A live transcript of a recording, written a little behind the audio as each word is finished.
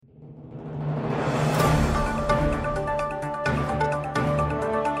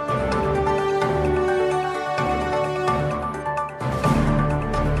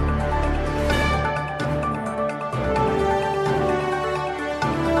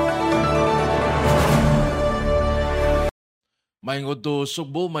Maingod to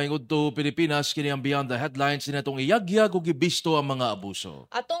Cebu, maingod to Pilipinas, kini ang Beyond the Headlines, sinatong iyagyag o gibisto ang mga abuso.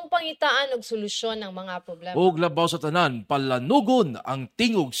 Atong pangitaan og solusyon ng mga problema. Og labaw sa tanan, palanugon ang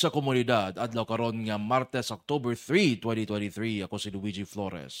tingog sa komunidad. Adlaw karon nga Martes, October 3, 2023. Ako si Luigi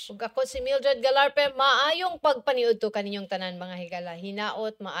Flores. Ug ako si Mildred Galarpe. Maayong pagpaniud to kaninyong tanan mga higala.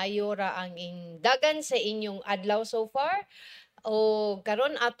 Hinaot, maayo ra ang dagan sa inyong adlaw so far. O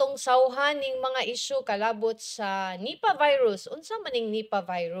karon atong sauhan ning mga isyu kalabot sa Nipah virus. Unsa man ning Nipah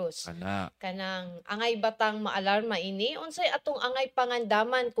virus? Kanang angay batang maalarma ini, unsay atong angay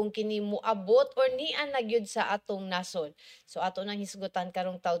pangandaman kung kini moabot or nian na gyud sa atong nasod. So ato nang hisgutan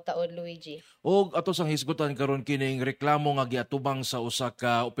karong taud-taud, Luigi. Og ato sang hisgutan karon kining reklamo nga giatubang sa usa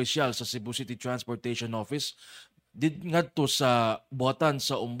ka opisyal sa Cebu City Transportation Office ngadto sa buhatan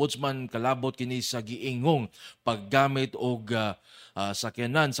sa ombudsman kalabot kini sa giingong paggamit og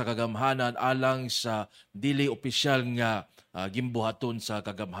sakyanan sa kagamhanan alang sa dili opisyal nga gimbuhaton sa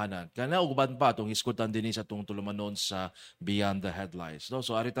kagamhanan. Kana uban pa atong hisgutan dinhi sa atong tulumanon sa Beyond the Headlines. No?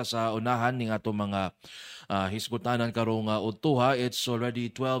 So arita sa unahan ning atong mga hisgutanan karong udtuha. It's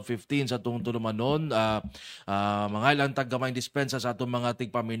already 12:15 sa atong tulumanon. Mga ilang taggamay dispensa sa atong mga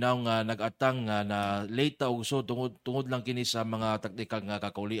tigpaminaw nga nag-atang na late ta og so tungod lang kini sa mga technical nga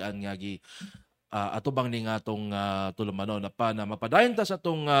kakaulian nga atubang ning atong tulumanon na mapadayon ta sa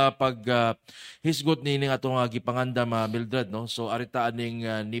atong hisgot ni ning atong gipangandam Mildred, no. So arita aning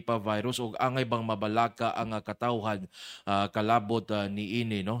Nipah virus ug angay bang mabalaka ang katawhan kalabot ni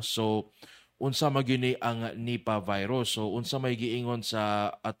ini, no. So unsa magini ang Nipah virus? So unsa may giingon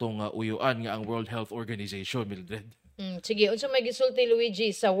sa atong uyuan nga ang World Health Organization, Mildred? Sige, unsa may gisulti,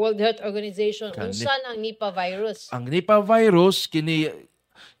 Luigi, sa World Health Organization? Unsa ang Nipah virus? Ang Nipah virus kini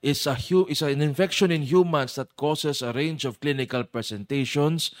is an infection in humans that causes a range of clinical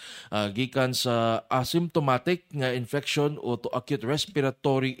presentations gikan sa asymptomatic nga infection o to acute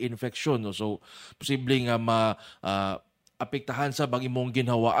respiratory infection. So posible nga apektahan sa bang imong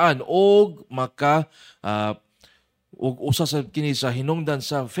ginhawaan o ug usa sa kini sa hinungdan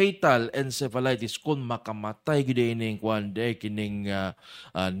sa fatal encephalitis kung makamatay gid ining kining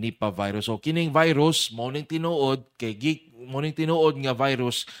Nipah virus. So kining virus mo ning tinuod nga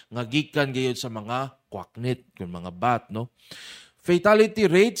virus nga gikan gayud sa mga kwaknit, kun mga bat, no. Fatality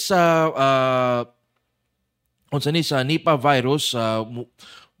rate sa sa Nipah virus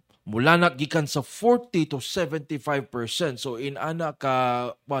mula na gikan sa 40 to 75%. So in ana ka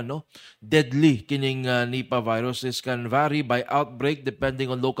deadly kining Nipah virus. This can vary by outbreak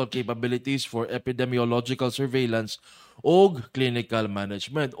depending on local capabilities for epidemiological surveillance og clinical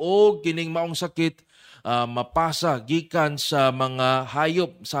management. O kining maong sakit mapasa gikan sa mga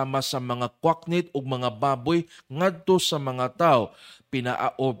hayop sama sa mga kwaknit ug mga baboy ngadto sa mga tao.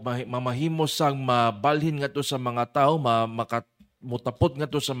 Mamahimo sang mabalhin ngadto sa mga tao, mutapot nga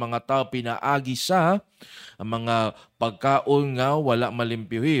to sa mga tao pinaagi sa mga pagkaon nga wala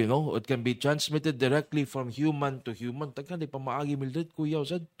malimpyuhi, no? It can be transmitted directly from human to human. Tagka di pa maagi, Mildred, kuya,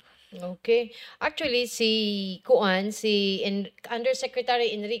 usad. Okay. Actually, si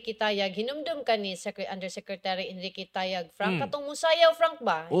Undersecretary Enrique Tayag, hinumdum ka ni Undersecretary Enrique Tayag. Frank, katong musayaw, Frank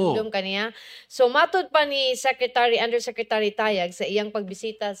ba? Hinumdum ka niya. So, matod pa ni Undersecretary Tayag sa iyang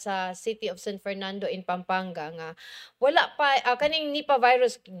pagbisita sa City of San Fernando in Pampanga nga, wala pa, kaning Nipah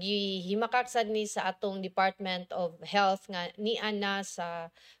virus, himakaksan ni sa atong Department of Health nga niana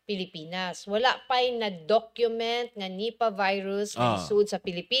sa Pilipinas. Wala pa'y na-document nga Nipah virus nga isud sa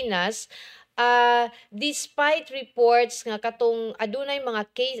Pilipinas. Despite reports nga katong adunay mga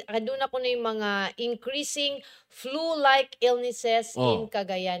case, aduna ko na yung mga increasing flu-like illnesses in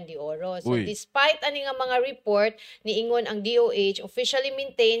Cagayan de Oro. So despite ani nga mga report, niingon ang DOH officially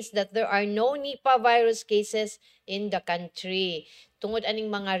maintains that there are no Nipah virus cases in the country. Tungod aning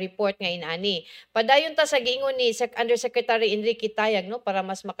mga report nga inani. Padayon ta sa giingon ni Undersecretary Enrique Tayag, no, para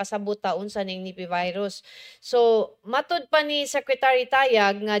mas makasabot ta unsa ning Nipah virus. So matud pa ni Secretary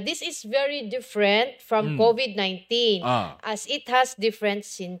Tayag nga this is very different from COVID-19 as it has different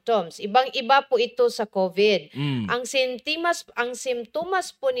symptoms. Ibang-iba po ito sa COVID. Ang simptomas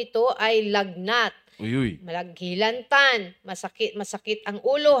po nito ay lagnat, malaghilantan, masakit ang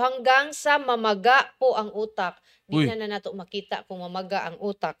ulo hanggang sa mamaga po ang utak. Di na nato makita kung mamaga ang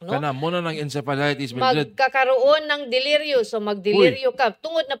utak, no? Kana mo na ng encephalitis, Mildred. Magkakaroon ng deliryo. So magdeliryo ka.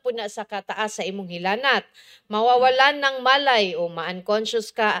 Tungod na po na sa kataas sa imong hilanat. Mawawalan ng malay o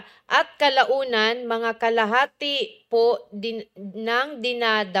ma-unconscious ka. At kalaunan, mga kalahati po ng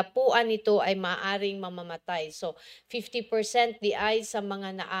dinadapuan nito ay maaaring mamamatay. So 50% di ay sa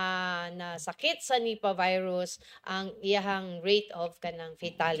mga nasakit sa Nipah virus ang iyahang rate of kanang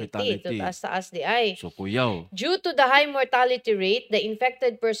fatality. Fatality. Taas di ay. So kuyaw. Due to the high mortality rate, the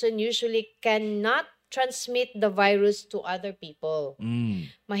infected person usually cannot transmit the virus to other people.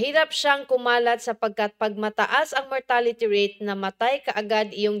 Mahirap siyang kumalat sapagkat pag mataas ang mortality rate, namatay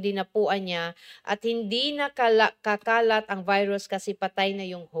kaagad iyong dinapuan niya at hindi na kakalat ang virus kasi patay na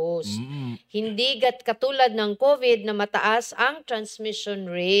yung host. Hindi katulad ng COVID na mataas ang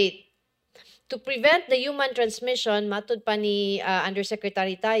transmission rate. To prevent the human transmission, matud pa ni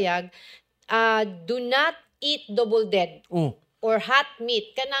Undersecretary Tayag, do not eat double dead. Or hot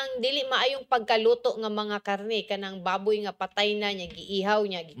meat, kanang dili maayong pagkaluto nga mga karne, kanang baboy nga patay na niya, giihaw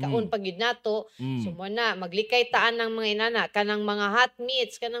niya, gikaon pag yun nato. So muna, maglikay taan ng mga inana, kanang mga hot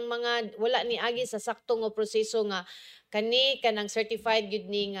meats, kanang mga wala ni agi sa sakto nga proseso nga kanang certified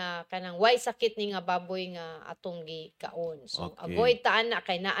gud ni nga kanang way sakit ni nga baboy nga atong gikaon. So avoid taan na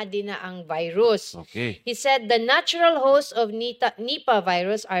kay naa din na ang virus. He said the natural host of Nipah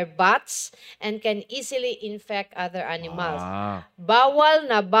virus are bats and can easily infect other animals. Bawal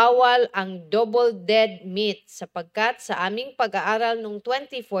na bawal ang double dead meat sapagkat sa aming pag-aaral noong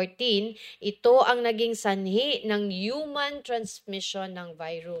 2014, ito ang naging sanhi ng human transmission ng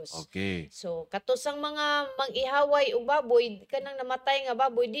virus. So katosang mga mang-ihaway baboy, kanang namatay nga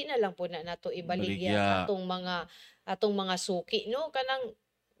baboy, di na lang po na nato ibaligya atong mga suki, no? Kanang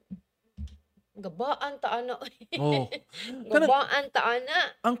gabaan ta ana. Gabaan ta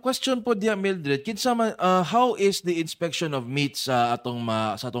ana. Ang question po diya, Mildred, kinsa man how is the inspection of meat sa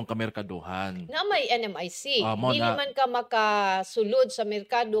atong kamerkaduhan? Na may NMIC. Dili man ka makasulod sa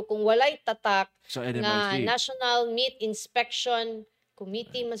merkado kung walay tatak sa NMIC. Nga National Meat Inspection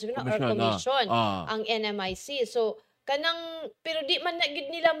Committee or Commission ang NMIC. So pero di man na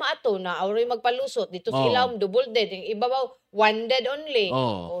gid nila maato na auroy magpalusot dito sa ilawom double dead, yung ibabaw one dead only.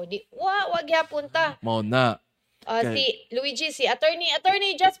 Di wag gyapon ta. Mao na. Si Luigi, si Attorney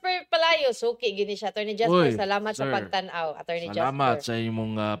Jasper Palayos, okay gini siya. Attorney Jasper, salamat sa pagtan-aw. Attorney salamat Jasper. Sa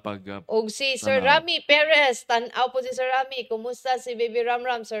imong og si Sir Rami Perez, tan-aw po si Sir Rami. Kumusta si Baby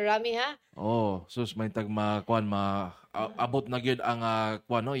Ramram, Sir Rami ha? Sus may abot na gyud ang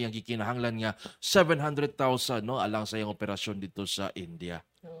yang gikinahanglan nga 700,000 no alang sa iyang operasyon dito sa India.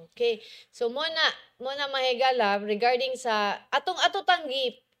 Okay. So muna mahigala regarding sa atong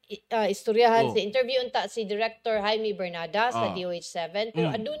tanggi istoryahan sa interview unta si Director Jaime Bernada sa DOH7 pero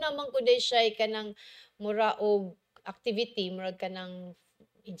aduna man kuday siya kanang mura og activity murag kanang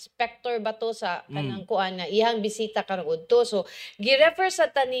inspector ba to sa kanang kuan nga ihang bisita karong udto. So gi-refer sa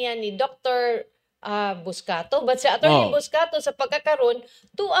taniya ni Dr. Buscato, but sa Attorney Buscato sa pagkakaroon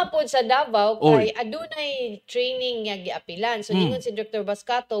tuwa pod sa Davao kay adunay training nga giapilan. So ingon si Dr.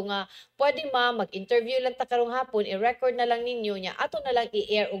 Buscato nga pwede mag-interview lang ta karong hapon, i-record na lang ninyo nya ato na lang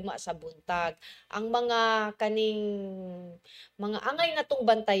i-air ugma sa buntag. Ang mga mga angay natong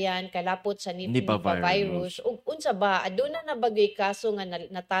bantayan kalapot sa Nipah virus ug unsa ba aduna na bagay kaso nga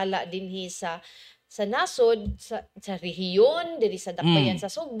natala dinhi sa nasod, sa rehiyon, diri sa dakbayan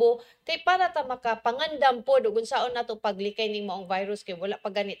sa Cebu, kay para ta makapangandam po, kung saan nato paglikay ning maong virus, kay wala pa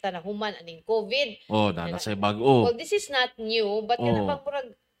ganita na human aning COVID. Nasay bago. Well, this is not new, but kanang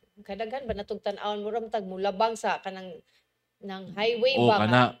murag, kadaghan ba natong tan-awon, murag tag mulabang sa kanang ng highway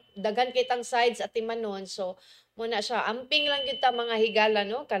ba, daghan kitang sides at timanon, so muna siya, amping lang kita mga higala,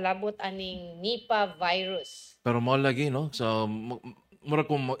 no, kalabot aning Nipah virus. Pero mo lagi, no, so murag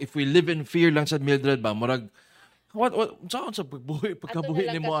kung if we live in fear lang sa Mildred ba murag what saan sa pagkabuhi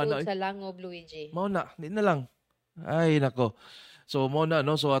ni mo ana sa langob Luigi mao na di na lang ay nako so mao na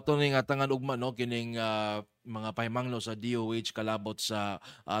no so ato ning atangan ugma no kining mga pahimangno sa DOH kalabot sa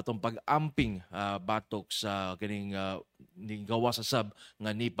atong pag-amping batok sa kining ning gawa sa sab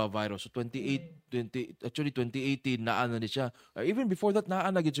nga Nipah virus. So 2018 naa na ni siya. Even before that naa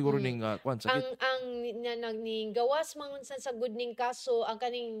na gid siguro ning kuan sakit. Ang ning gawas mangun sa good ning kaso ang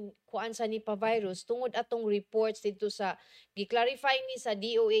kaning kuan sa Nipah virus tungod atong reports dito sa gi-clarify ni sa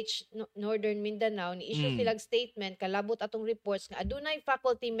DOH Northern Mindanao ni issue silang statement kalabot atong reports nga adunay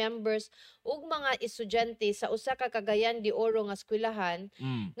faculty members ug mga estudyante sa usa ka Cagayan de Oro nga eskwelahan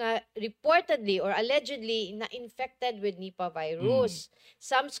nga reportedly or allegedly na infected with Nipah virus.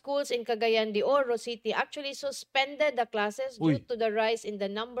 Some schools in Cagayan de Oro City actually suspended the classes due to the rise in the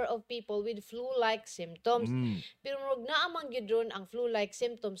number of people with flu-like symptoms. Pero murag naa man gyud ron ang flu-like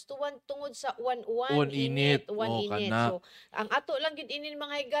symptoms tungod sa uwan init. So ang ato lang gyud inin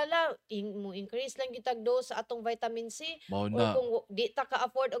mga higala, mo increase lang gyud tag dose sa atong vitamin C. Or kung di ta ka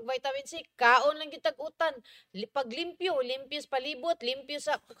afford og vitamin C, kaon lang gyud tag utan. Paglimpyo sa palibot, limpyo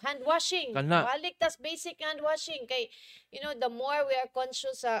sa hand washing. Balik tas basic hand washing kay the more we are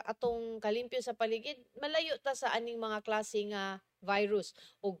conscious sa atong kalimpyo sa paligid, malayo ta sa aning mga klase nga virus.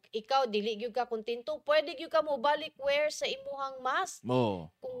 Ug ikaw dili gyud ka kontento, pwede gyud ka mo balik wear sa imuhang mask.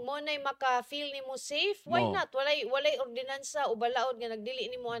 Kung mo nay maka-feel nimo safe, why not? Walay ordinansa o balaod nga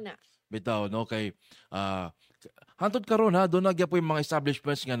nagdili nimo ana. Bitaw, no, kay hantod karon ha, doon nagyapon yung mga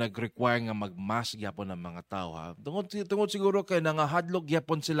establishments nga nag-require nga mag-mask gyapon ng mga tao ha. Tungod siguro kay nangahadlok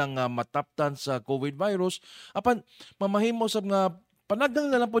gyapon silang mataptan sa COVID virus, apan mamahimo sab nga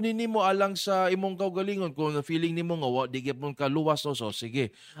panagdang na lang po nimo alang sa imong kaugalingon kung feeling nimo nga wa di gyapon ka luwas no, so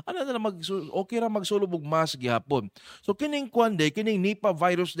sige. Ano na okay ra magsulub og mask gyapon. So kining kining Nipah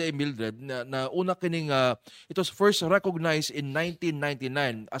virus day Mildred na una kining it was first recognized in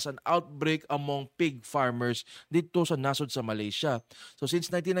 1999 as an outbreak among pig farmers dito sa nasod sa Malaysia. So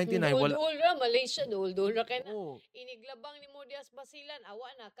since 1999 wala Malaysia dul ra kay na. Iniglabang ni Modias Basilan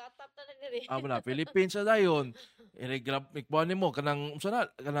awa na katap ta na diri. Na Philippines sa dayon. Iniglab ikbuan nimo kanang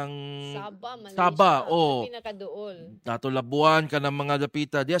Saba, pinakaduol. Dato Labuan kanang mga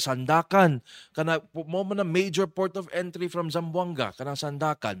dapita diya Sandakan kana mo na major port of entry from Zamboanga kanang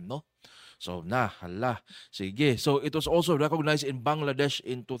Sandakan, no? So sige. So it was also recognized in Bangladesh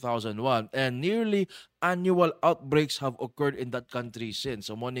in 2001 and nearly annual outbreaks have occurred in that country since.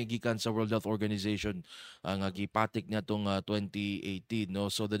 So mo ni gikan sa World Health Organization ang gipatik natong 2018,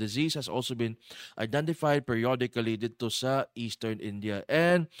 no. So the disease has also been identified periodically dito sa Eastern India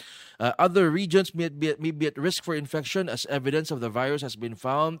and other regions may be at risk for infection as evidence of the virus has been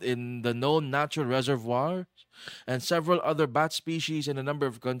found in the known natural reservoirs and several other bat species in a number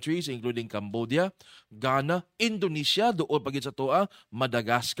of countries including Cambodia, Ghana, Indonesia, doon pagit sa toa,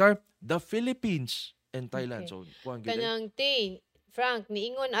 Madagascar, the Philippines, and Thailand. Okay. So, kanang Frank,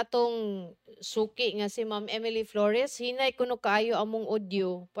 niingon atong suki nga si Ma'am Emily Flores, hinay kuno kaayo among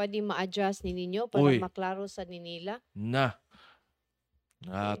audio, pwede ma-adjust ni ninyo para maklaro sa ninila.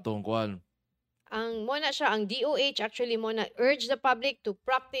 Atong kuan. Ang DOH actually urge the public to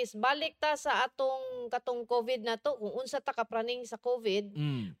practice balik ta sa katong COVID na to kung unsa ta ka praning sa COVID.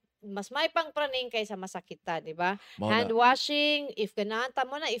 Mas may pang praning kaysa masakit ta, di ba? Hand washing, if ganahan ta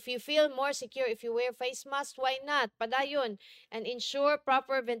mo na, if you feel more secure, if you wear face mask, why not? Padayon. And ensure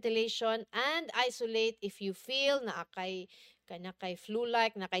proper ventilation and isolate if you feel na kay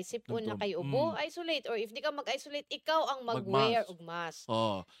flu-like, na kay sipon, na kay ubo, isolate. Or if di ka mag-isolate, ikaw ang mag-wear og mask.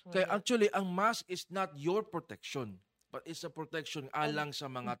 Kaya actually, ang mask is not your protection, but it's a protection alang sa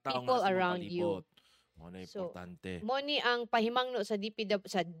mga tao people around you. Importante. Moni ang pahimangno sa DOH.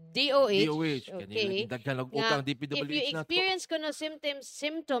 Okay. If you experience kuno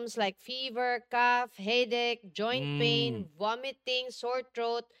symptoms like fever, cough, headache, joint pain, vomiting, sore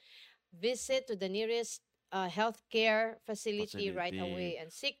throat, visit to the nearest healthcare facility right away and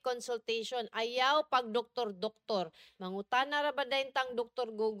seek consultation. Ayaw pag doktor. Mangutana ra ba dayon tang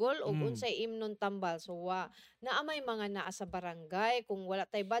Dr. Google o unsay imnon tambal. So naamay mga naa sa barangay kung wala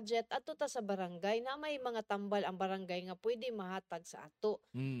tay budget ato ta sa barangay, naamay mga tambal ang barangay nga pwede mahatag sa ato.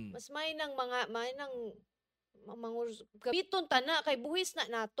 Mas may nang mga gabiton tana kay buhis na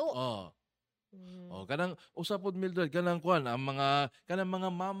nato. Kanang usapod Mildred kanang kuan ang kanang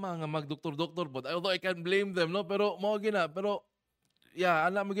mga mama nga magdoktor but although I can't blame them, no, pero mao gina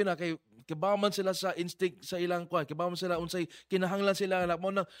ana mo gina kay kibaman sila sa instinct sa ilang kuan, kibaman sila unsay kinahanglan sila na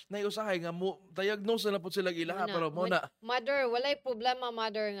mo usahay nga mo diagnose na pud sila ilaha pero mo na mother walay problema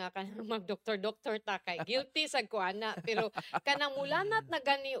nga kanang magdoktor ta kay guilty sa kuana pero kanang mulanat na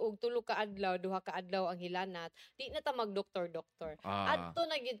gani og 3 ka adlaw 2 ka adlaw ang hilanat di na ta magdoktor adto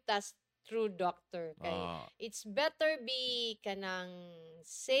na gyud ta true doctor kay it's better be kanang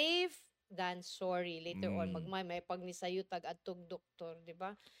safe than sorry later on may pagnisayutag adtog doktor, di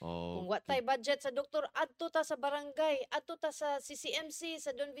ba? Kung wa tay budget sa doktor adto ta sa barangay, adto ta sa CCMC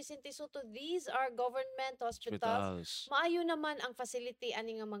sa Don Vicente Soto. These are government hospitals. Maayo naman ang facility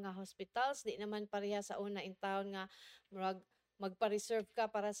ani nga mga hospitals, di naman pareha sa una in town nga magpa-reserve ka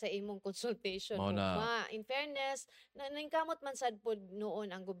para sa imong consultation. In fairness, nangkamot man sad pod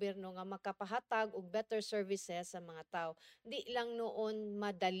noon ang gobyerno nga makapahatag og better services sa mga tao. Di lang noon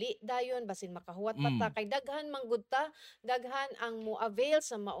madali dayon basin makahuwat pa ta kay daghan manggud ta, daghan ang mo-avail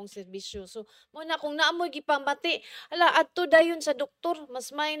sa maong serbisyo. So mo na kung naamoy gipamati, adto dayon sa doktor, mas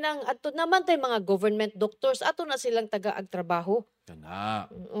may nang adto naman tay mga government doctors, ato na silang taga-agtrabaho. Kana.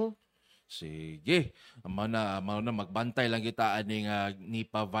 Sige. Mao na magbantay lang kita aning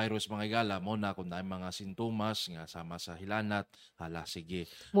Nipah virus mga igala mo na kung naay mga sintomas nga sama sa hilanat. Sige.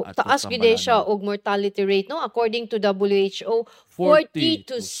 Taas gid siya og mortality rate, no, according to WHO 40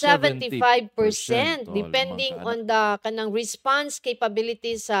 to 75% depending on the kanang response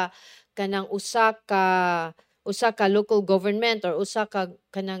capability sa kanang usa ka usa ka local government or usa ka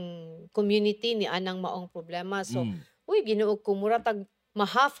kanang community ni anang maong problema. So, uy, Ginoo ko mura tag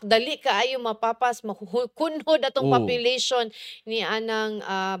mahaf dali kaayo mapapas makunhod atong population ni anang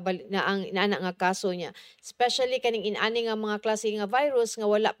na nga kaso niya, especially kaning inani nga mga klase nga virus nga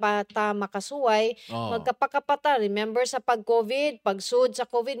wala pa ta makasuway. Magkapakapata, remember sa pag-COVID, pagsud sa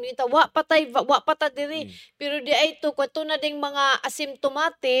COVID minta wa pa ta diri, pero di ay to kwato na ding mga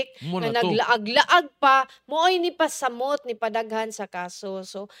asymptomatic nga naglaag-laag pa moy ni pasamot ni padaghan sa kaso.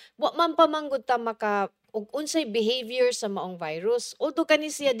 So wa man pamanggod ta maka ug unsay behavior sa maong virus. Although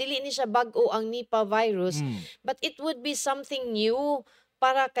kani siya dili ni siya bag-o ang Nipah virus, but it would be something new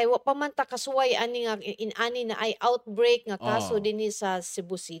para kay wa pa man ta kasuway ani nga inani na ay outbreak nga kaso dinhi sa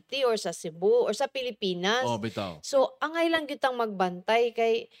Cebu City or sa Cebu or sa Pilipinas. Bitaw. So angay lang gyud tang magbantay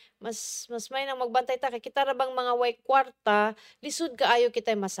kay mas may nang magbantay ta kay kita ra bang mga way kwarta, lisod kaayo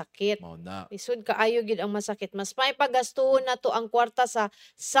kitay masakit. Lisod kaayo gid ang masakit. Mas may pagastuhon nato ang kwarta sa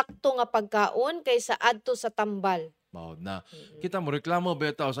sakto nga pagkaon kaysa adto sa tambal. Mao na. Kita mo reklamo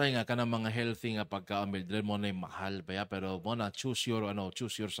betaw sa nga kanang mga healthy nga pagkaon dili mo na mahal ba pero mo na choose your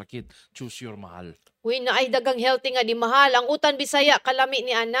sakit, choose your mahal. Uy, na ay dagang healthy nga di mahal. Ang utan Bisaya kalami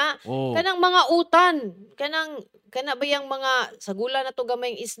ni ana. Kanang mga utan, kana ba yang mga sagula na to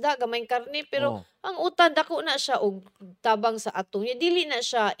gamayng isda, gamayng karne, pero ang utan dako na siya og tabang sa atong niya. Dili na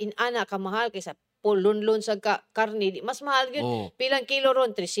siya inana ka mahal kaysa pulon-lon sa karne, di mas mahal gyud. Pilang kilo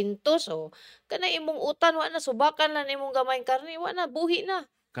ron 300 kana imong utan wa na subakan lang imong gamayng karne, wa na buhi na.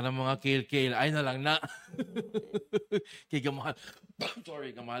 Kanang mga kale ay na lang na. Kay gamahal.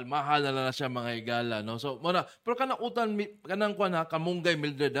 Sorry, mahal na lang na siya mga higala, no? So, muna, pero kanang utan, kanang kuan ha, kamunggay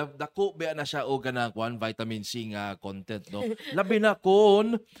Mildred, dako ba na siya o kanang kuan, vitamin C nga content, no? Labi na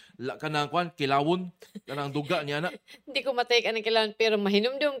kon, kanang kuan, kilawon, kanang duga niya na. Hindi ko matake anong kilawon, pero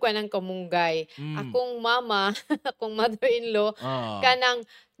mahinumdum ko ng kamunggay. Akong mama, akong mother-in-law, kanang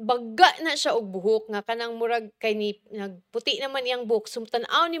baga na siya og buhok nga kanang murag kay ni nagputi naman iyang buhok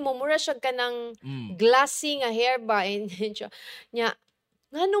sumtan-aw ni mo mura siya kanang glassy nga hair ba and nya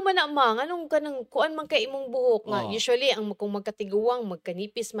ngano man na ma nganong kanang kuan man kay imong buhok nga usually ang kung magkatiguwang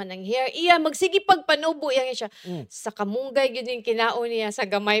magkanipis man ang hair iya magsige pagpanubo iya siya sa kamunggay gyud yung kinaon niya sa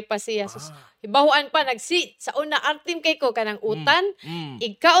gamay pa siya hibahuan pa sa una artim kay ko kanang utan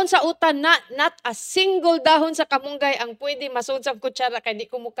igkaon sa utan not a single dahon sa kamunggay ang pwede masud sa kutsara kay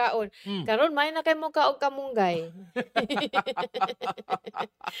di ko mukaon karon may na kay muka og kamunggay.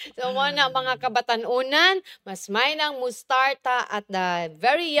 So mo na mga kabatan-unan mas may nang mustarta at the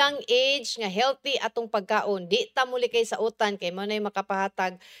very young age nga healthy atong pagkaon di ta muli kay sa utan kay mo nay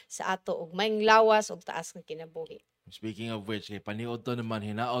makapahatag sa ato og maayong lawas ug taas nga kinabuhi. Speaking of which, kay paniod to naman,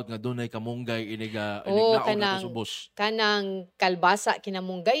 hinaot nga dunay kamunggay iniga na subos. Kanang kalbasa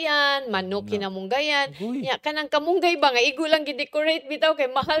kinamunggayan, manok kinamunggayan. Ya, kanang kamunggay ba nga igo lang gi-decorate bitaw kay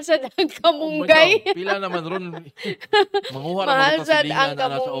mahal sad ang kamunggay. Pila naman ron. Manguha mahal sad ang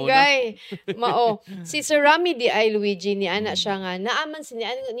kamunggay. Mao. Si Sir Rami di ay Luigi ni ana siya nga naaman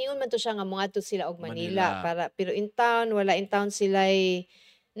niun man to siya nga mga to sila og Manila para pero in town wala in town sila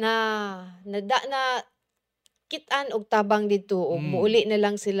na kitan og tabang dito og muuli na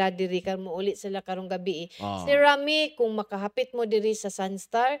lang sila diri muuli sila karong gabi. Si Rami kung makahapit mo diri sa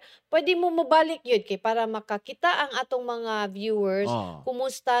Sunstar, pwede mo mobalik yun kay para makakita ang atong mga viewers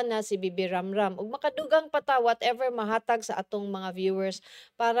kumusta na si Bibi Ramram ug makadugang pata whatever mahatag sa atong mga viewers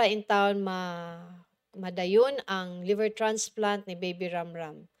para in town madayon ang liver transplant ni Baby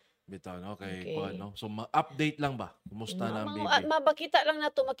Ramram. Bitaw, okay. No? So, update lang ba? Kumusta na ang baby? Mabakita lang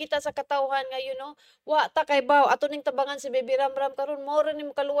na to, makita sa katawhan ngayon, no? Wa ta kay baw, ato ning tabangan si Baby Ramram karon mo rin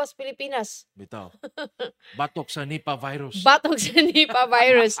mo kaluwas Pilipinas. Bitaw. Batok sa Nipah virus. Batok sa Nipah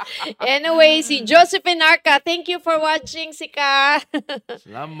virus. Anyway, si Josephine Arca, thank you for watching, Sika.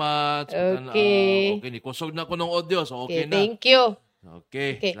 Salamat. Okay. Okay, kusog na ko ng audio, so okay na. Thank you.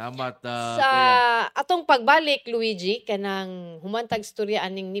 Okay. Salamat. Sa atong pagbalik, Luigi, kanang humantag istorya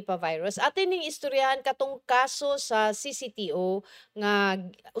aning Nipah virus, atin ning istoryahan katong kaso sa CCTO nga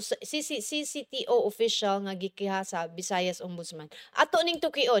CCTO official nga gikiha sa Visayas Ombudsman. Ato ning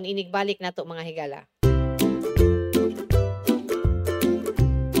tukion, inigbalik nato mga higala.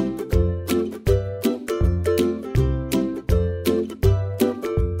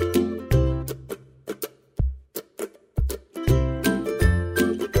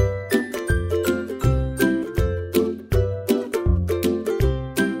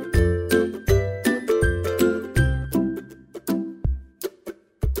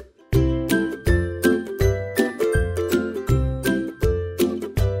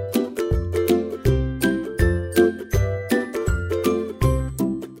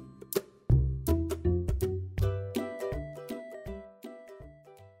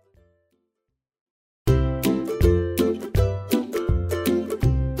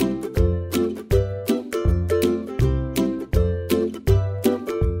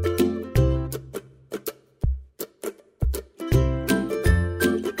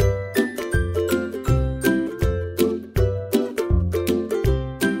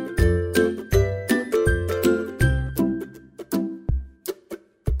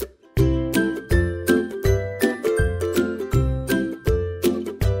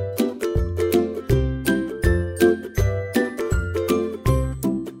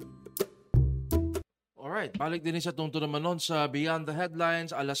 Balik din sa tungtong naman nun sa Beyond the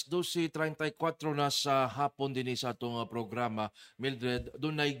Headlines, alas 12:34 na sa hapon din sa atong programa. Mildred,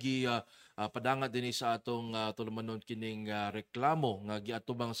 doon na padangat din sa atong tulumanon kining reklamo nga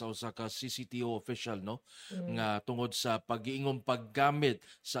giatubang sa usa ka CCTO official, no? Nga tungod sa pag-iingong paggamit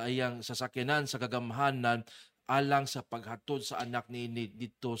sa iyang sasakyanan sa kagamhanan alang sa paghatod sa anak niini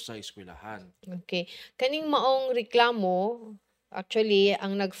dito sa eskwelahan. Okay. Kaning maong reklamo, actually,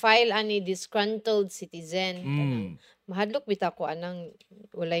 ang nag-file ani disgruntled citizen. Mahadlok bita ko anang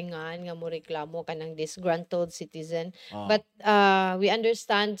walay ngaan nga mo reklamo kanang disgruntled citizen. But we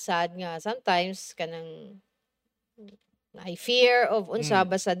understand sad nga sometimes kanang I fear of unsa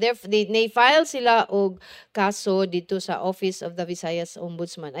basta they file sila og kaso dito sa Office of the Visayas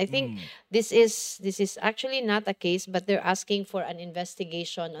Ombudsman. I think this is actually not a case, but they're asking for an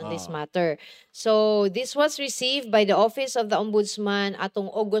investigation on this matter. So this was received by the Office of the Ombudsman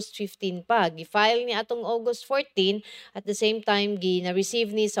atong August 15 pa. Gi-file ni atong August 14, at the same time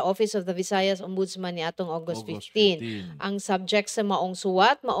na-receive ni sa Office of the Visayas Ombudsman ni atong August 15. Ang subject sa maong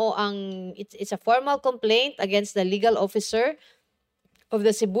suwat mao ang it's a formal complaint against the legal officer of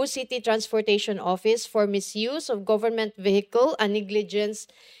the Cebu City Transportation Office for misuse of government vehicle and negligence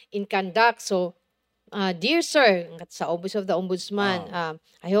in conduct. So, dear sir, sa Office of the Ombudsman,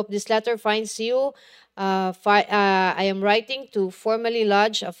 I hope this letter finds you. I am writing to formally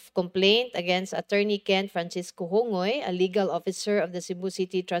lodge a complaint against Attorney Ken Francisco Hongoy, a legal officer of the Cebu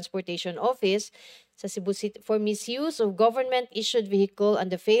City Transportation Office sa Cebu City for misuse of government-issued vehicle and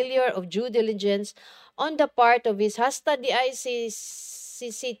the failure of due diligence on the part of his hasta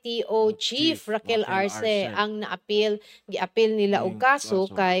CCTO Chief Raquel Arce ang giapil nila og kaso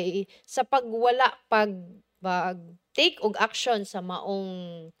kay sa pagwala take og action sa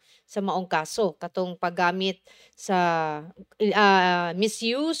maong kaso katong paggamit sa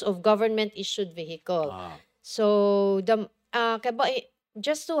misuse of government-issued vehicle. So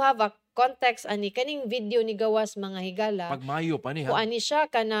just to have a context ani kaning video ni gawas mga higala pagmayo pa ni kuha ni siya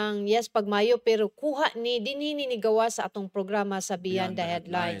kanang pagmayo pero kuha ni dinhi ni gawas sa atong programa sa Beyond the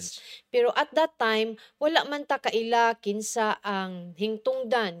Headlines. Pero at that time wala man ta kaila kinsa ang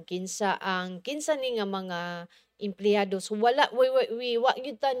hingtungdan, kinsa ni nga mga empleyado. So wala wa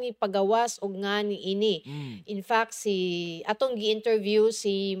gyud ta ni pagawas og nga ni ini. In fact atong gi-interview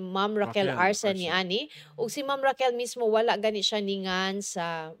si Ma'am Raquel Arce ni ani ug si Ma'am Raquel mismo wala gani siya ningan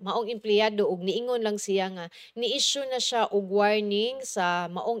sa maong empleyado ug niingon lang siya nga ni-issue na siya og warning sa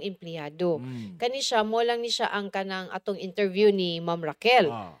maong empleyado. Kani siya mo lang ni siya ang kanang atong interview ni Ma'am Raquel.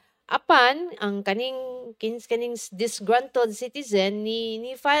 Apan ang kaning disgruntled citizen ni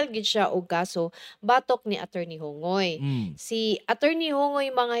file gid siya og kaso batok ni Attorney Hongoy. Si Attorney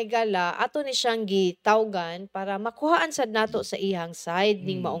Hongoy mga higala ato ni siyang gitawgan para makuhaan sad nato sa iyang side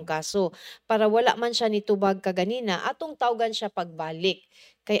ning maong kaso para wala man siya nitubag kaganina atong tawgan siya pagbalik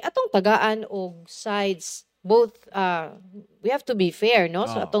kay atong tagaan og sides both we have to be fair, no?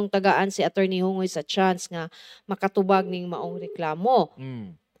 So atong tagaan si Attorney Hongoy sa chance nga makatubag ning maong reklamo.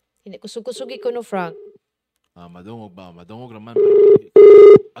 Hindi kusog-kusugi ko no, Frank. Madungog ba? Madungog naman.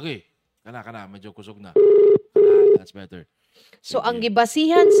 Okay. Kana. Medyo kusog na. That's better. So, ang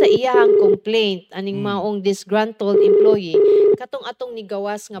gibasihan sa iyahang complaint, aning maong disgruntled employee, katong atong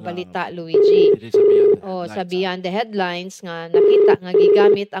nigawas nga balita, Luigi. Sa Beyond the Headlines, nga nakita nga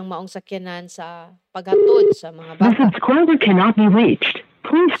gigamit ang maong sakyanan sa paghatod sa mga bata. This caller cannot be reached.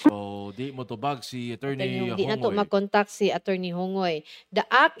 So, di mo tubag si Attorney Hongoy. Di na to makontak si Attorney Hongoy. The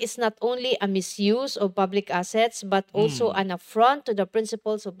act is not only a misuse of public assets but also an affront to the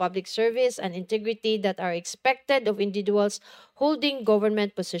principles of public service and integrity that are expected of individuals holding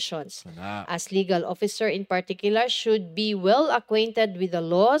government positions. As legal officer in particular should be well acquainted with the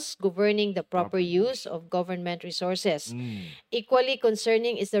laws governing the proper use of government resources. Equally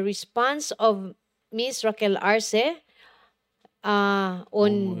concerning is the response of Ms. Raquel Arce on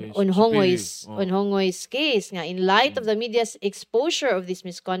Hongoy's case nga in light of the media's exposure of this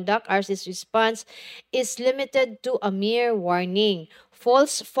misconduct, Arce's response is limited to a mere warning,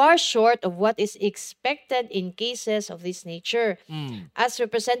 falls far short of what is expected in cases of this nature. As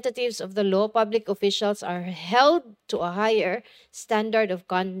representatives of the law, public officials are held to a higher standard of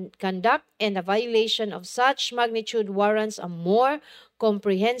conduct, and a violation of such magnitude warrants a more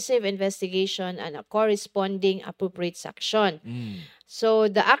comprehensive investigation and a corresponding appropriate sanction. So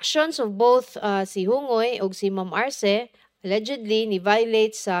the actions of both si Hongoy o si Ma'am Arce allegedly ni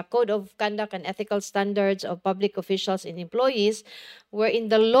violate sa Code of Conduct and Ethical Standards of Public Officials and Employees, wherein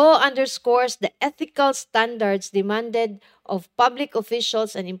the law underscores the ethical standards demanded of public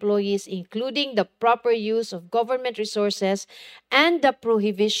officials and employees, including the proper use of government resources and the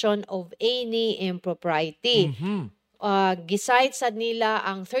prohibition of any impropriety. Gisite sad nila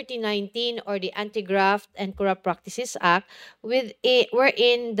ang 3019 or the Anti-Graft and Corrupt Practices Act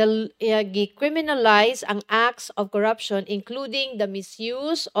wherein the criminalize ang acts of corruption, including the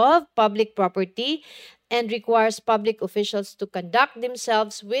misuse of public property, and requires public officials to conduct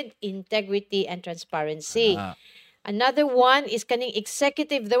themselves with integrity and transparency. Another one is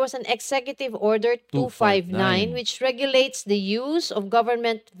there was an executive order 259 which regulates the use of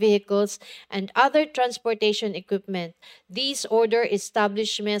government vehicles and other transportation equipment. These order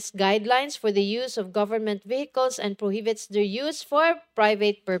establishes guidelines for the use of government vehicles and prohibits their use for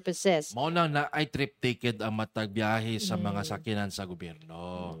private purposes. Mao nang na ay trip ticket ang matag biyahe sa mga sakyanan sa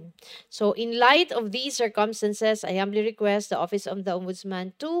gobyerno. So in light of these circumstances, I humbly request the Office of the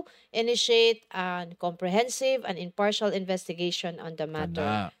Ombudsman to initiate a comprehensive and impartial investigation on the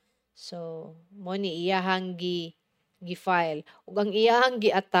matter. So, mo ni iyahang gi-file. Ug ang iyahang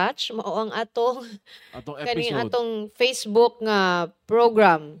gi-attach mao ang atong kaning atong Facebook nga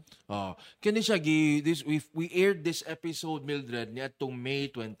program. Kini siya we aired this episode, Mildred, ni atong May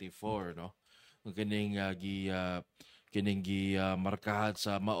 24, no? Kining markahan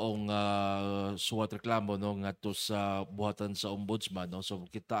sa maong suwat reklamo, no, ngadto sa buhatan sa ombudsman, no. So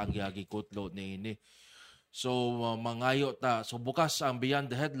kita ang gikutlo ni. So mangayo ta. So bukas ang Beyond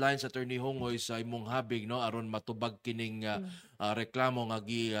the Headlines, Attorney Hongoy, sa imong habig, no, aron matubag kining reklamo nga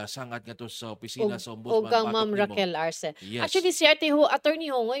gisangat ngadto sa opisina sa ombudsman. O kang Ma'am Raquel Arce. Yes. Actually si Attorney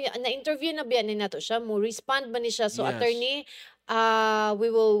Hongoy na-interview na biyan ni nato siya, mo respond ba ni siya. So Yes. Attorney,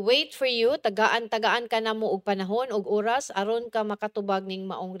 we will wait for you. Tagaan ka na mo og panahon og oras aron ka makatubag ning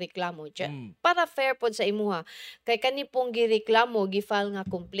maong reklamo. Para fair pod sa imuha. Kay kani pong gireklamo, gifile nga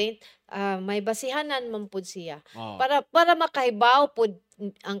complaint, may basihanan man pod siya. Para makahibaw pod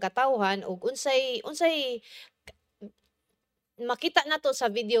ang katawhan og unsay makita na to sa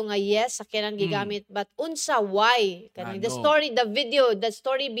video nga yes sakyanan gigamit, but unsa why kani the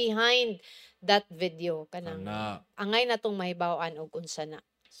story behind that video kanang angay na tong mahibaw-an og unsa na.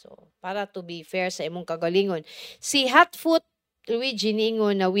 So para to be fair sa imong kagalingon, si Hatfoot Luigi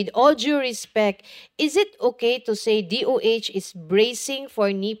niingon na with all due respect, is it okay to say DOH is bracing for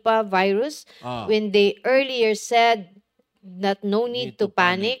Nipah virus when they earlier said that no need to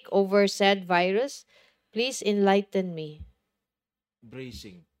panic over said virus? Please enlighten me.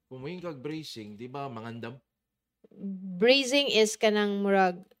 Bracing. Kung may kag bracing, di ba mangandam? Bracing is kanang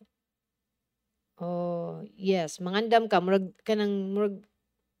murag yes, mangandam ka murag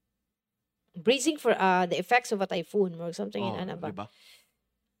bracing for the effects of a typhoon, murag something in ana ba? Diba?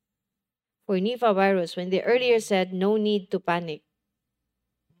 For Nipah virus when they earlier said no need to panic.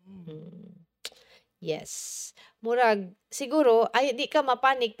 Yes. Murag siguro ay di ka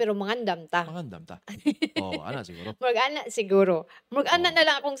mapanik pero mangandam ta. Mangandam ta. Ana siguro. Murag ana siguro. Murag ana na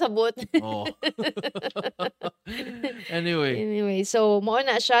lang akong sabot. Anyway, so mo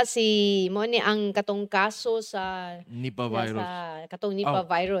na siya mo ni ang katong kaso sa Nipah virus. Katong Nipah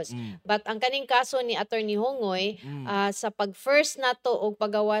virus. But ang kaning kaso ni Attorney Hongoy, sa pag-first nato og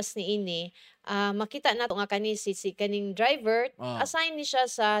pagawas ni ini, makita nato nga kaning driver, assign ni siya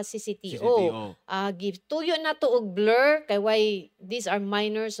sa CCTO. Gituyo nato og blur kay why these are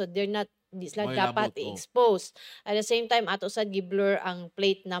minors, so they're not dapat i-expose. At the same time ato sad gi-blur ang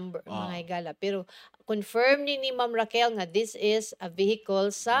plate number mga higala, pero confirm ni Ma'am Raquel nga this is a vehicle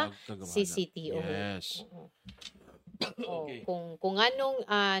sa CCTO. Yes. Okay. Kung anong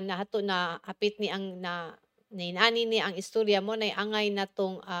nahato na apit ni ang nainani ni ang istorya mo na angay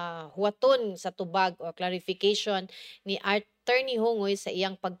natong huwaton sa tubag o clarification ni Attorney Hongoy sa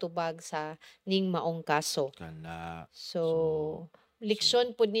iyang pagtubag sa ning maong kaso. So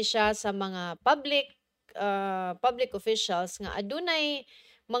leksyon pud ni siya sa mga public officials nga adunay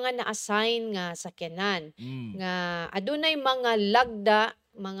mga na-assign nga sakyanan, nga adunay mga lagda,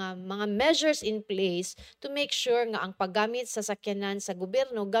 mga measures in place to make sure nga ang paggamit sa sakyanan sa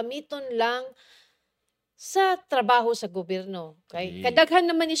gobyerno gamiton lang sa trabaho sa gobyerno. Okay? Kadaghan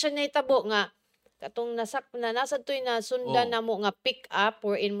naman ni siya naitabo nga katong nasa toy na sundan na mo nga pick up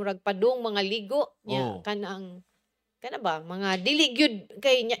or in murag padung mga ligo niya kanang kana ba mga dili gyud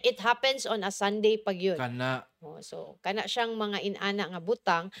kay it happens on a Sunday pag yun. Kana. So kana siyang mga inana nga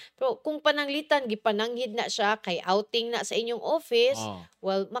butang, pero kung pananglitan gipananghid na siya kay outing na sa inyong office,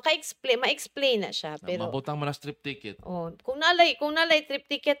 well ma-explain na siya, pero mabutang man na strip ticket. kung nalay trip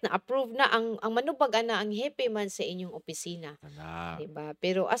ticket na approve na ang manubag ana ang hepe man sa inyong opisina. Diba?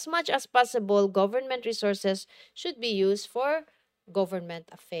 Pero as much as possible, government resources should be used for government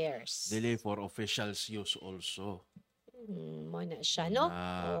affairs. Dili for officials use also. Mo na siya, no?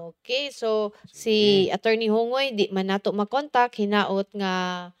 Okay, so si Attorney Hongoy, di man nato makontak, hinaot nga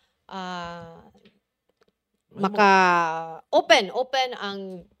open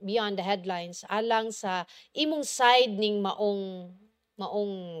ang Beyond the Headlines alang sa imong side ning maong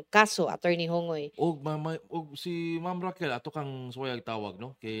kaso, Attorney Hongoy. Og si Ma'am Raquel ato kang suwayag tawag,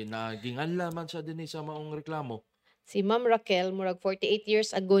 no? Kay naginganla man siya dinhi sa maong reklamo. Si Ma'am Raquel, murag 48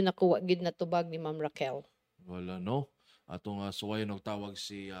 years ago nakuha gid na tubag ni Ma'am Raquel. Wala, no? Atong suway nagtawag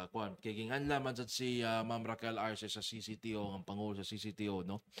si kuan kay ginganla man sad si Ma'am Raquel Arce sa CCTO, ang pangulo sa CCTO,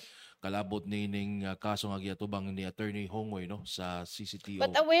 no? Kalabot ning kaso nga giatubang ni Attorney Hongoy, no, sa CCTO.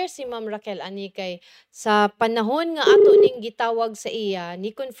 But aware si Ma'am Raquel ani kay sa panahon nga ato ning gitawag sa iya,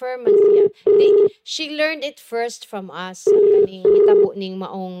 ni confirm man siya. She learned it first from us kaning hitabo ning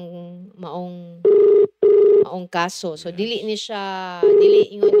maong kaso. So dili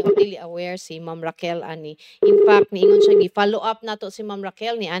aware si Ma'am Raquel ani. In fact niingon siya gi-follow up nato si Ma'am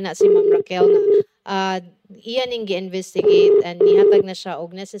Raquel, ni ana si Ma'am Raquel nga iya ning gi-investigate and nihatag na siya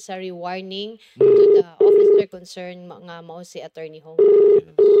og necessary warning to the officer concerned nga mao si Attorney Hong.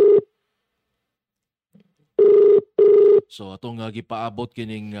 So atong gipaabot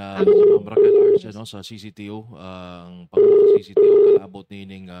kining Ma'am Raquel Arce, no, sa CCTO, ang pangulo sa CCTO kalabot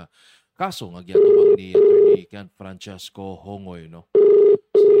nining kaso nga giatubang ni Attorney Francesco Hongoy, no.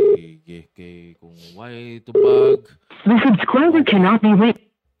 Sige, kay kung why tubag. The subscriber cannot be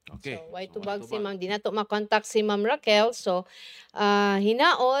reached. Okay. So, why tubag si Ma'am, di na to makontak si Ma'am Raquel. So,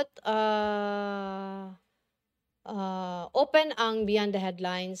 hinaot, open ang Beyond the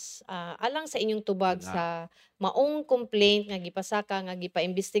Headlines alang sa inyong tubag sa maong complaint nga gipasaka nga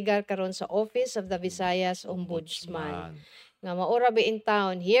gipaimbestigar karon sa Office of the Visayas Ombudsman. Nga maura ba in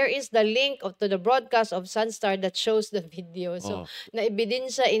town. Here is the link to the broadcast of Sunstar that shows the video. So,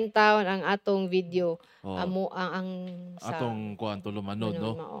 naebidensya in town ang atong video. Atong kuan tulumanod,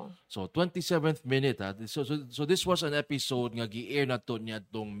 no? So 27th minute, so this was an episode nga gi-air nato niya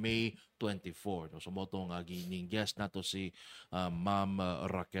tong May 24, no? So mo to nga gining guest nato si Ma'am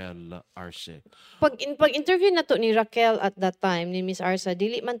Raquel Arce. Pag interview nato ni Raquel at that time ni Miss Arce,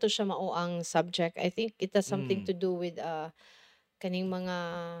 dili man to siya mao ang subject. I think it has something to do with kaning mga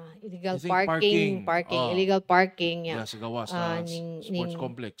illegal parking, illegal parking yeah, sa gawas sa sports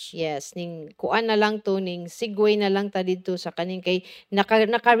complex. Yes, ning kuan na lang to, ning segue na lang ta dito sa kaning kay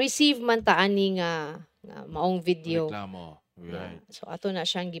naka-receive man ta ani nga maong video. Reklamo. Right. Yeah. So ato na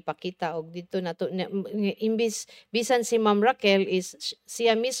siyang gipakita og dito na to imbis bisan si Ma'am Raquel is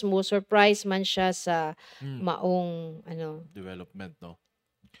siya mismo surprise man siya sa maong development, no.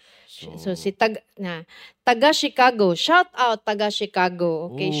 So si taga Chicago, shout out taga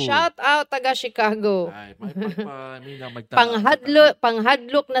Chicago. Okay, shout out taga Chicago. Ay, may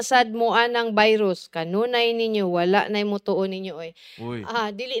panghadlok na sad mo anang virus. Kanunay ninyo wala nay mutuon ninyo oy.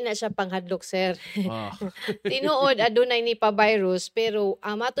 Dili na siya panghadlok, sir. Tinuod adunay Nipah virus pero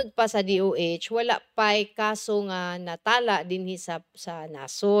matod pa sa DOH wala pay kaso nga natala dinhi sa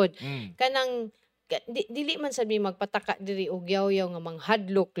nasod. Kanang dili man sabi magpataka diri og yaw-yaw nga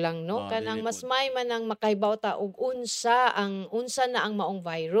manghadlok lang, no? Kanang mas may man ang makahibaw ta og unsa na ang maong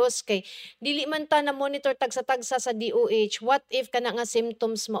virus kay dili man ta na monitor tagsa-tagsa sa DOH. What if kana nga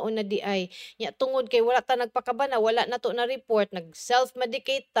symptoms mao na di ay nya tungod kay wala ta nagpakabana, wala na to na report, nag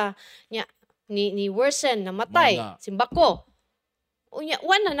self-medicate ta nya ni worsen namatay simbako. Unya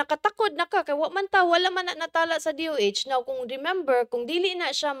wala nakatakod na ka kay wala man na natala sa DOH. Now kung remember, kung dili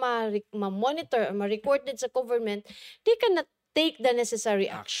na siya ma-monitor or ma-recorded sa government, di ka na take the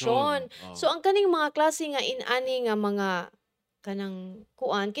necessary action. So ang kaning mga klase nga inani nga mga kanang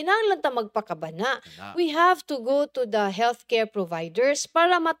kuan kinahanglan ta magpakabana. We have to go to the healthcare providers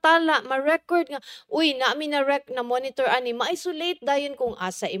para matala, ma-record nga nami na monitor ani, ma-isolate dayon kung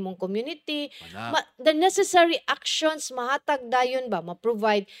asa imong community, the necessary actions mahatag dayon ba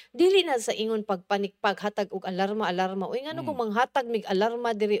ma-provide, dili na sa ingon pagpanikpag hatag og alarma ngano kung manghatag mig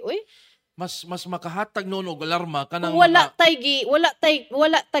alarma diri mas makahatag og alarma kanang wala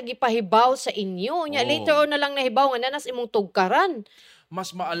tay pahibaw sa inyo nya later on na lang nahibaw nga nanas imong tugkaran.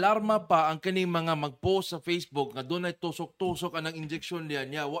 mas maalarma pa ang kaning mga mag-post sa Facebook nga doon ay tusok-tusok ang injection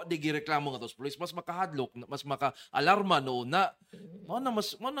niya wa di gireklamo nga tos police, mas makahadlok, mas maka-alarma no na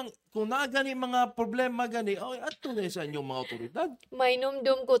mas kung naa gani mga problema gani adto na sa inyong mga otoridad. May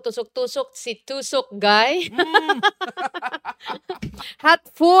numdum ko tusok-tusok si Tusok Guy.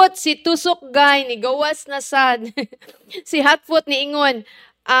 Hotfoot si Tusok Guy ni gawas na sad. Si Hotfoot ni ingon,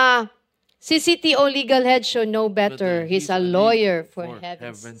 si CTO legal head should know better. He's a lawyer for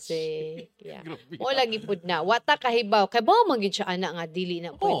heaven's sake. Yeah. O lagi pud na. Wata kahibaw. Kay bao man gid siya ana nga dili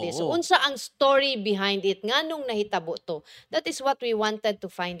na pwede. So unsa ang story behind it? Nganong nahitabo to? That is what we wanted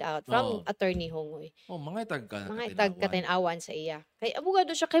to find out from Attorney Hongoy. Mga tagkatin-awan sa iya. Kay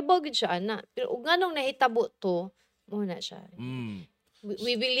abogado siya, kay bao gid siya ana. Pero nganong nahitabo to? Muna siya.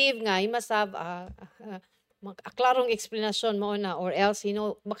 We believe nga he must have klarong explanation mo na or else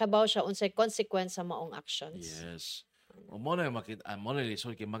makabaw siya unsay consequence sa maong actions. Yes. O mo na makita mo na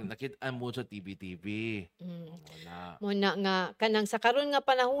lisod kay nakita mo sa TV. Muna nga kanang sa karon nga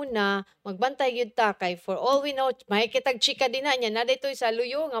panahon na magbantay gyud ta kay for all we know may kitag chika din niya na ditoy sa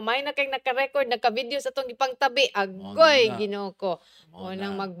luyo nga may na kay naka-record naka-video sa tong ipangtabi agoy Ginoo ko. O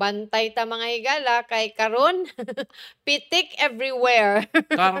nang magbantay ta mga higala kay karon pitik everywhere.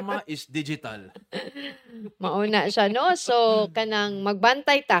 Karma is digital. Mauna siya no. So kanang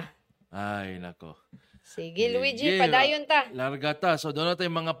magbantay ta. Ay nako. Sige, Luigi, padayon ta. Larga ta. So, doon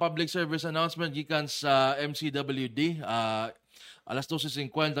natin mga public service announcement gikan sa MCWD. Alas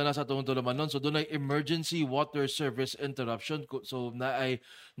 12:50 na sa itong tulumanon. So, doon ay emergency water service interruption. So, na ay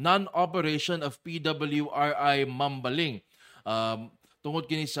non-operation of PWRI Mambaling. Tungod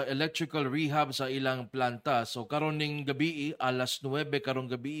kini sa electrical rehab sa ilang planta. So karon ning gabi alas 9 karong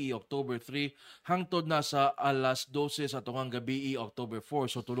gabi October 3 hangtod na sa alas 12 sa tungang gabi October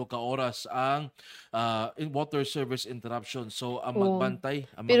 4. So tulo ka oras ang water service interruption. So ang magbantay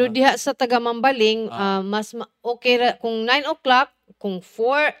pero diha sa taga Mambaling mas okay ra kung 9 o'clock kung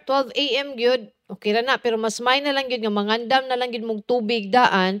 12 AM gyud okay ra na pero mas may na lang gyud nga mangandam na lang gyud mong tubig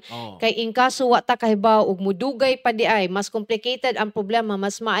daan kay in kaso wa ta kahibaw ug mudugay pa di ay mas complicated ang problema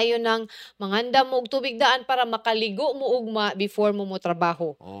mas maayo nang mangandam mo og tubig daan para makaligo mo ugma before mo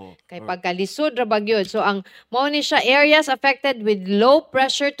trabaho kay pagkalisod ra ba gyud so ang mao ni siya areas affected with low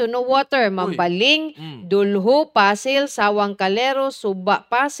pressure to no water Mambaling Dulho Pasil Sawang Calero Suba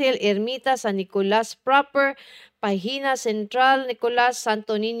Pasil Ermita San Nicolas proper Pahina Central, Nicolas,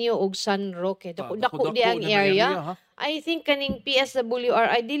 Santo Niño ug San Roque. Dako di ang area. I think kaning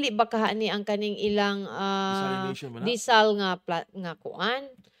PSWRI dili ba kahani ang kaning ilang diesel nga kuan.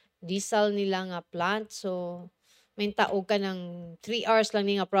 Diesel nila nga plant. So may taog ka ng 3 hours lang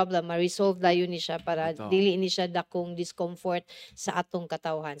ni nga problem ma-resolve dayon ni siya para dili ni siya dakong discomfort sa atong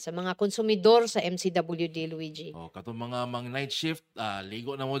katawhan sa mga konsumidor sa MCWD Luigi. Katong mga night shift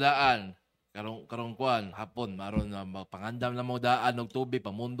ligo na mo daan. Karong kuan hapon maron na pangandam na mo daan og tubig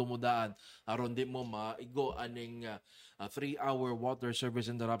pamundo mo daan aron di mo maigo aning 3-hour water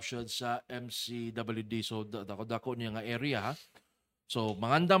service interruption sa MCWD. So dako niya nga area ha. So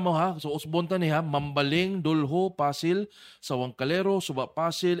mangandam mo ha. So usbon ta ni ha Mambaling, Dulho, Pasil, Sawang Calero, Suba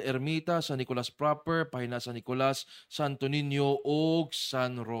Pasil, Ermita, San Nicolas proper, Pahina San Nicolas, Santo Niño ug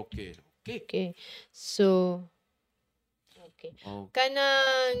San Roque. Okay. So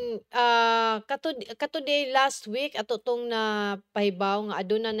kanang katoday last week ato tong na pahibaw nga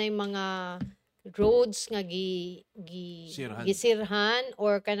aduna nay mga roads nga gisirhan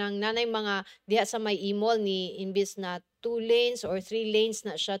or kanang nanay mga diha sa may imol ni imbis na 2 lanes or 3 lanes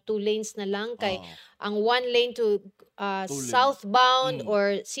na siya 2 lanes na lang kay ang 1 lane to southbound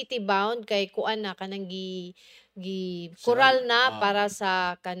or city-bound kay kuan na kanang kural na para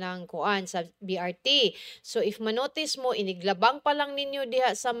sa kanang kuan sa BRT. So if manotice mo iniglabang pa lang ninyo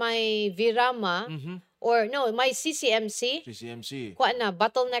diha sa may Virama or no, may CCMC. Kuan na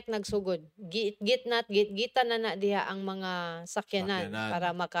bottleneck nagsugod. Gita na diha ang mga sakyanan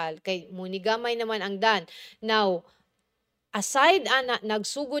para kay munigamay naman ang dan. Now aside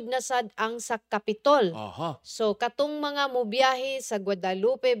nagsugod na sad ang sa Capitol. So katong mga mobiyahe sa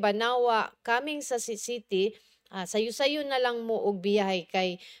Guadalupe, Banawa, coming sa city, sayo-sayo na lang mo og biyahe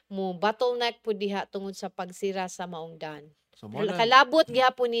kay mo bottleneck po diha tungod sa pagsira sa maong daan. So, kalabot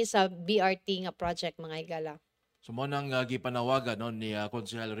gihapon ni sa BRT nga project mga higala. So mo nang gipanawagan ni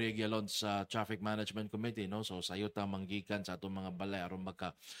Konsehal Regalon sa Traffic Management Committee so sayo ta manggikan sa atong mga balay aron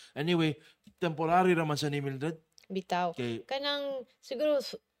anyway temporary ra man sa ni Mildred bitaw. Kanang siguro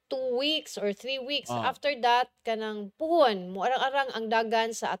 2 weeks or 3 weeks. After that, kanang puhon, mo arang-arang ang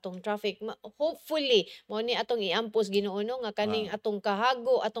dagan sa atong traffic. Hopefully, mo ni atong iampos Ginoo no, nga kaning atong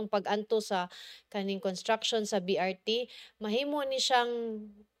kahago, atong pag-anto sa kaning construction sa BRT, mahimo ni siyang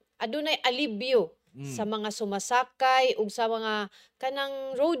adunay alibyo sa mga sumasakay ug sa mga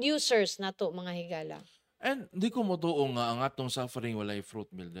kanang road users nato mga higala. And di ko motuo nga ang atong suffering walay fruit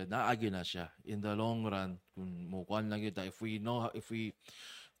Mildred. Naagi na siya in the long run kung mo kuan lang kita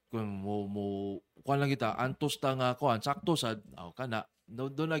kung mo kuan lang kita antos ta nga kuan sakto sad kana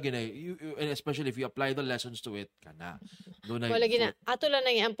do na gina and especially if you apply the lessons to it kana do na wala gina ato lang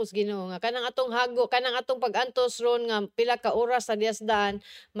nang iampos Ginoo nga kanang atong hago kanang atong pag-antos ron nga pila ka oras sa diyasdan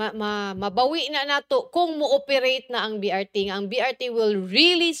mabawi na nato kung mo-operate na ang BRT nga ang BRT will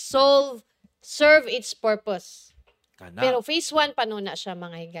really serve its purpose. Kana. Pero phase 1 pa no na siya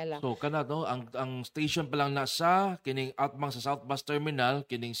mga higala. So kana no ang station pa lang nasa kining outbound sa South Bus Terminal,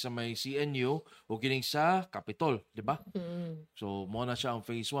 kining sa may CNU o kining sa Capitol, di ba? So mo na siya ang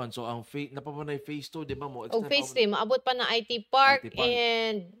phase 1. So ang napapanay phase 2, di ba mo? O phase 3 maabot pa na IT Park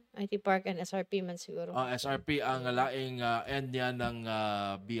and SRP man siguro. SRP ang laing end niya ng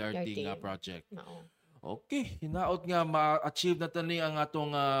BRT nga project. No. Okay, hinaot nga ma-achieve na tani ang atong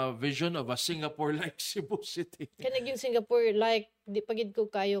vision of a Singapore-like Cebu City. Kanag yung Singapore-like, di pagid ko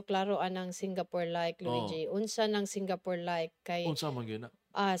kayo klaro anang Singapore-like, Luigi. Unsa nang Singapore-like kay unsa man gyud na?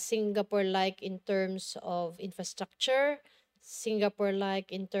 Singapore-like in terms of infrastructure,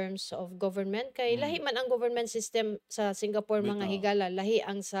 Singapore-like in terms of government kay lahi man ang government system sa Singapore mga higala, lahi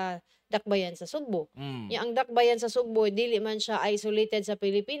ang sa dakbayan sa Cebu. Yung ang dakbayan sa Cebu dili man siya isolated sa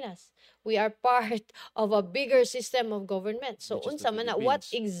Pilipinas. We are part of a bigger system of government. So unsa man na what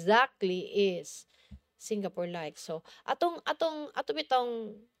exactly is Singapore-like? So atong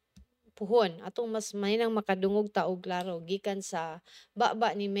bitong puhon, atong mas mahinang makadungog ta og klaro gikan sa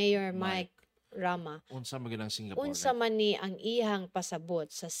baba ni Mayor Mike Rama. Unsa man gyud Singapore? Unsa man ni ang ihang pasabot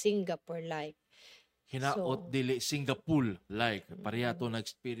sa Singapore-like? Hinaot dili Singapore-like. Pareha to na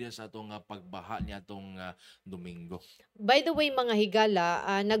experience atong pagbaha niya atong Domingo. By the way mga higala,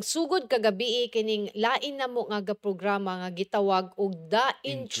 nagsugod kagabi kining lain na mo nga programa nga gitawag og The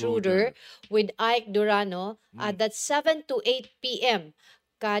Intruder with Ike Durano that's 7 to 8 p.m.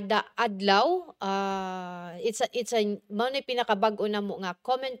 kada adlaw. It's a mao ni pinakabag-o na mo nga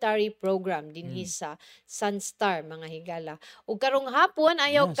commentary program dinhi sa Sunstar mga higala. Ug karong hapon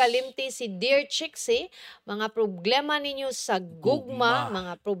ayaw kalimti si Dear Chixie, mga problema ninyo sa gugma,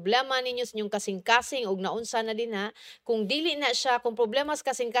 mga problema ninyo sa inyong kasing-kasing ug naunsa na din ha. Kung dili na siya, kung problema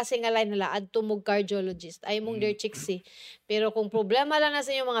sa kasing-kasing nga lain nila adto mo cardiologist. Ay mong Dear Chixie. Pero kung problema lang na sa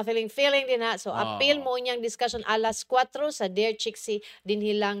inyong mga feeling din ha. So appeal mo unyang discussion alas 4 sa Dear Chixie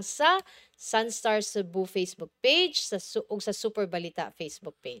dinhi lang sa Sunstar Cebu Facebook page ug sa Super Balita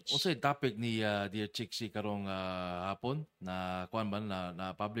Facebook page. Unsay topic ni Dear Chixie karong hapon na kuan ba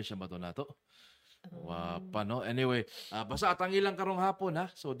na publish ba to nato? Paano? Anyway, basta atangi lang karong hapon ha.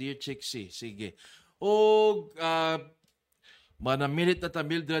 So Dear Chixie, sige. Og mana minute na ta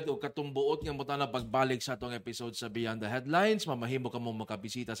Mildred o katumbuot nga mo na pagbalik sa atong episode sa Beyond the Headlines, mamahimo ka mo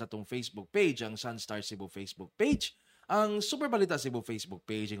makabisita sa atong Facebook page, ang Sunstar Cebu Facebook page. Ang Super Balita Cebu Facebook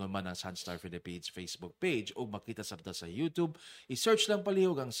page, ingon man ang Sunstar Philippines Facebook page o makita sabta sa YouTube, i-search lang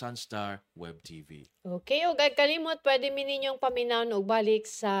palihog ang Sunstar Web TV. Okay, o kalimot, pwede mi ninyong paminaw og balik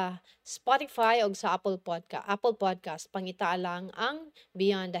sa Spotify o sa Apple Podcast. Pangita lang ang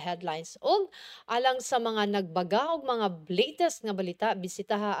Beyond the Headlines. O alang sa mga nagbaga o mga latest nga balita,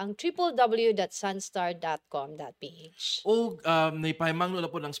 bisitaha ang www.sunstar.com.ph. O naipahimang na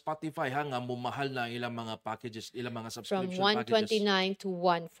po ng Spotify ha, nga mumahal na ilang mga packages, ilang mga from subscription $129 to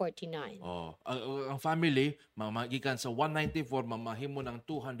 $149. Ang family, magikan sa $194, mamahimo ng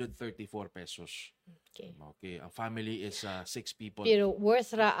 $234 pesos. Okay. Ang family is 6 people. Pero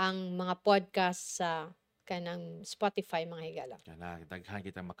worth ra ang mga podcast sa kanang Spotify mga higala. Daghan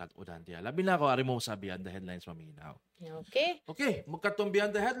kita makatudan diya. Labi na ako, ari mo sa Beyond the Headlines maminaw. Okay, magkatong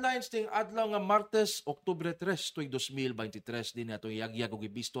Beyond the Headlines ting adlaw nga Martes, Oktubre 3, tuig 2023 din atong iyagyag og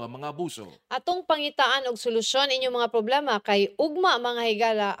ibisto ang mga abuso. Atong pangitaan og solusyon inyong mga problema kay ugma mga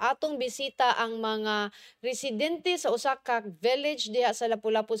higala, atong bisita ang mga residente sa usa ka village diha sa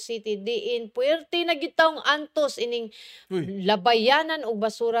Lapu-Lapu City diin puwerte na gitawng antos ining labayanan og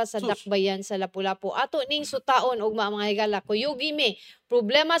basura sa dakbayan sa Lapu-Lapu. Ato ning sutaon ugma mga higala, kuyugi mi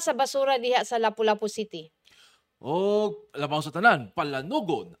problema sa basura diha sa Lapu-Lapu City. O labaw sa tanan,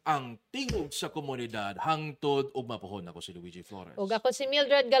 palanugon ang tingog sa komunidad hangtod ug mapuhon. Ako si Luigi Flores. Ug ako si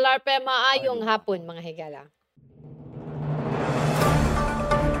Mildred Galarpe, maayong hapon mga higala.